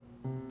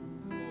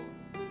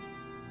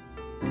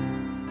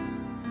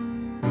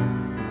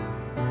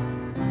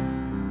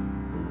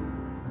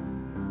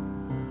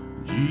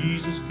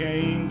Jesus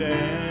came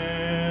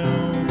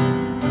down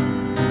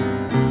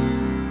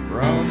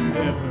from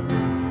heaven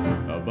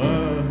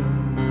above.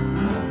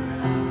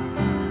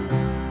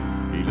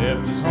 He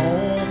left his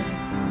home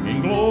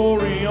in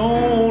glory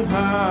on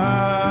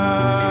high.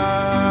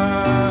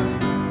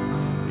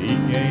 He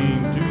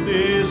came to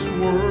this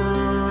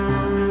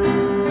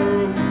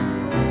world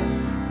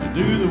to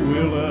do the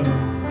will of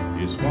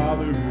his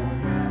Father.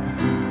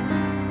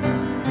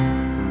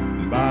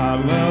 By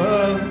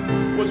love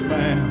was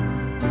bound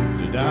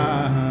to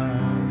die.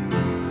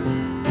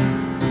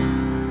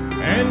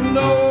 And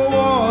oh,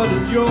 what a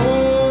joy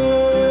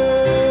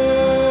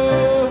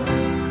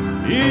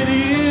it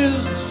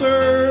is to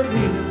serve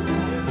him.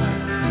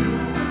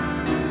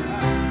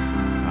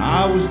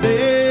 I was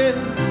dead,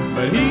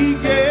 but he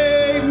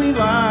gave me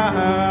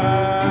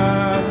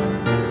life.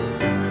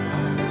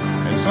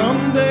 And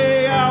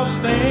someday I'll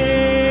stand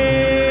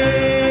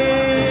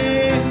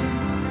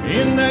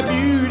in that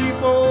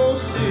beautiful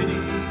city,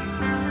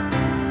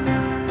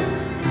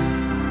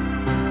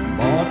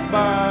 bought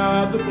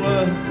by the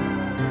blood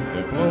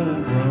that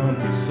flowed from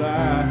his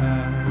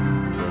side.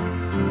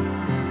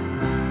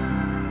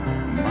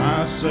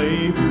 My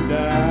Savior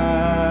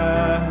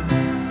died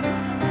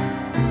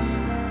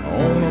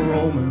on a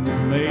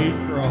Roman-made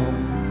cross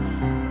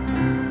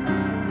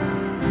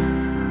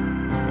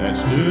that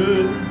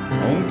stood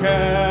on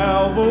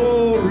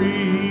Calvary.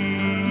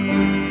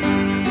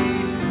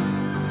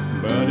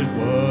 But it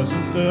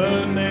wasn't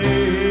the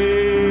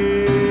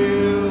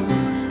nails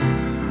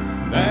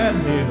that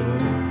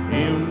held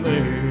him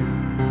there.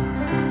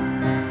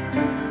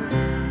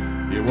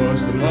 It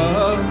was the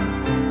love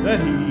that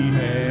he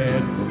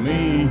had for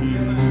me.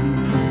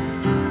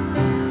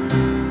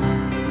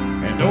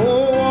 And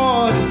oh,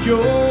 what a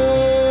joy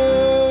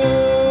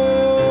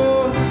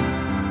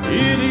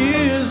it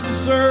is to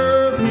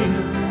serve him.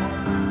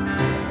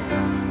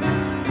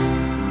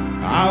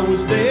 I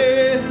was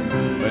dead,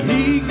 but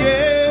he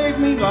gave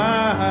me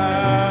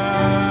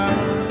life.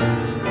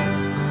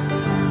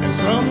 And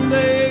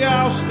someday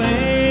I'll stand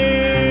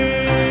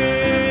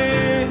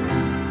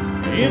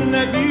in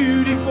that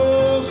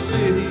beautiful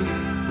city,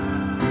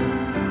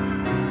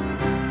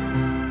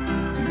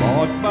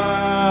 bought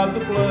by the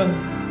blood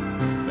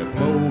that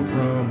flowed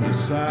from his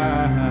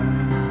side.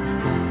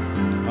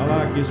 I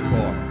like this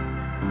part.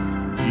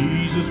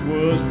 Jesus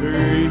was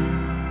buried,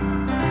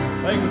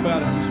 think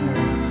about it this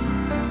morning,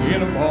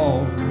 in a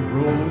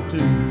ballroom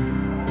too.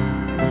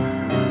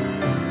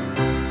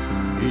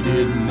 He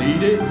didn't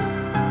need it,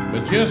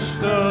 but just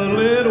a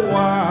little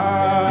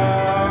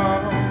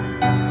while.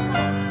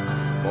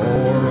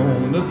 For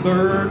on the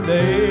third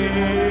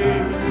day,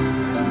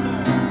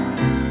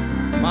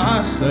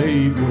 my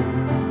Savior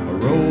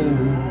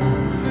arose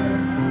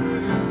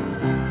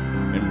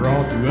and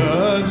brought to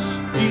us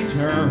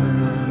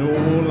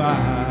eternal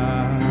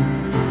life.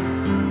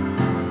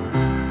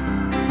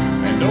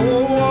 And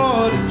oh,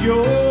 what a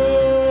joy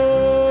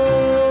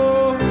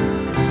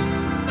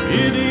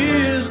it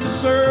is to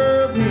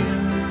serve him.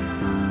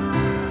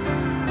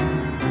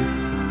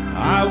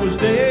 I was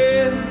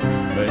dead,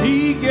 but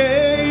he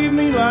gave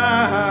me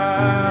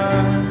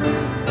life.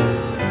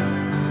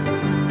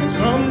 And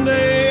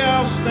someday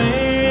I'll stand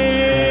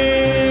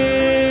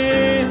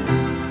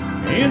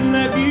in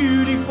that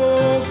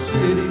beautiful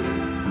city,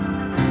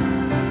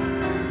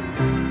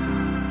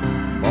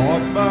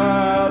 bought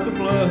by the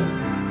blood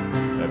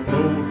that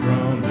flowed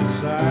from his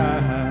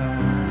side.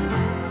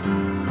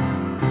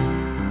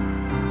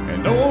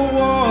 And oh,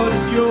 what a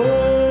joy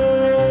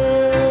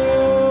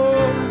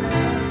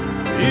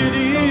it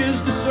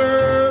is to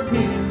serve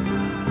him.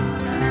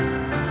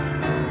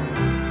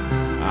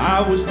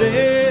 I was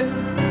dead,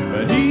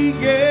 but he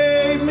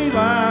gave me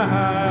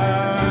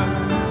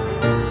life.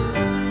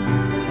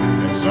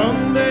 And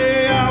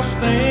someday I'll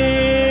stand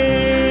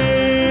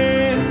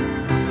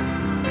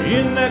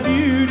in that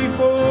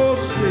beautiful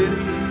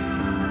city,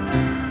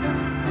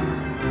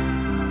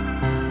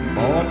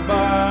 bought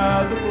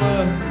by the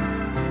blood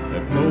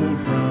that flowed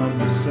from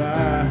his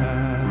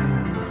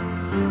side.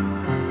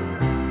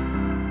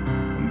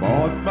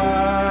 Bought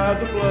by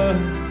the blood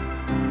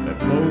that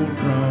flowed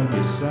from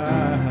his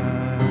side.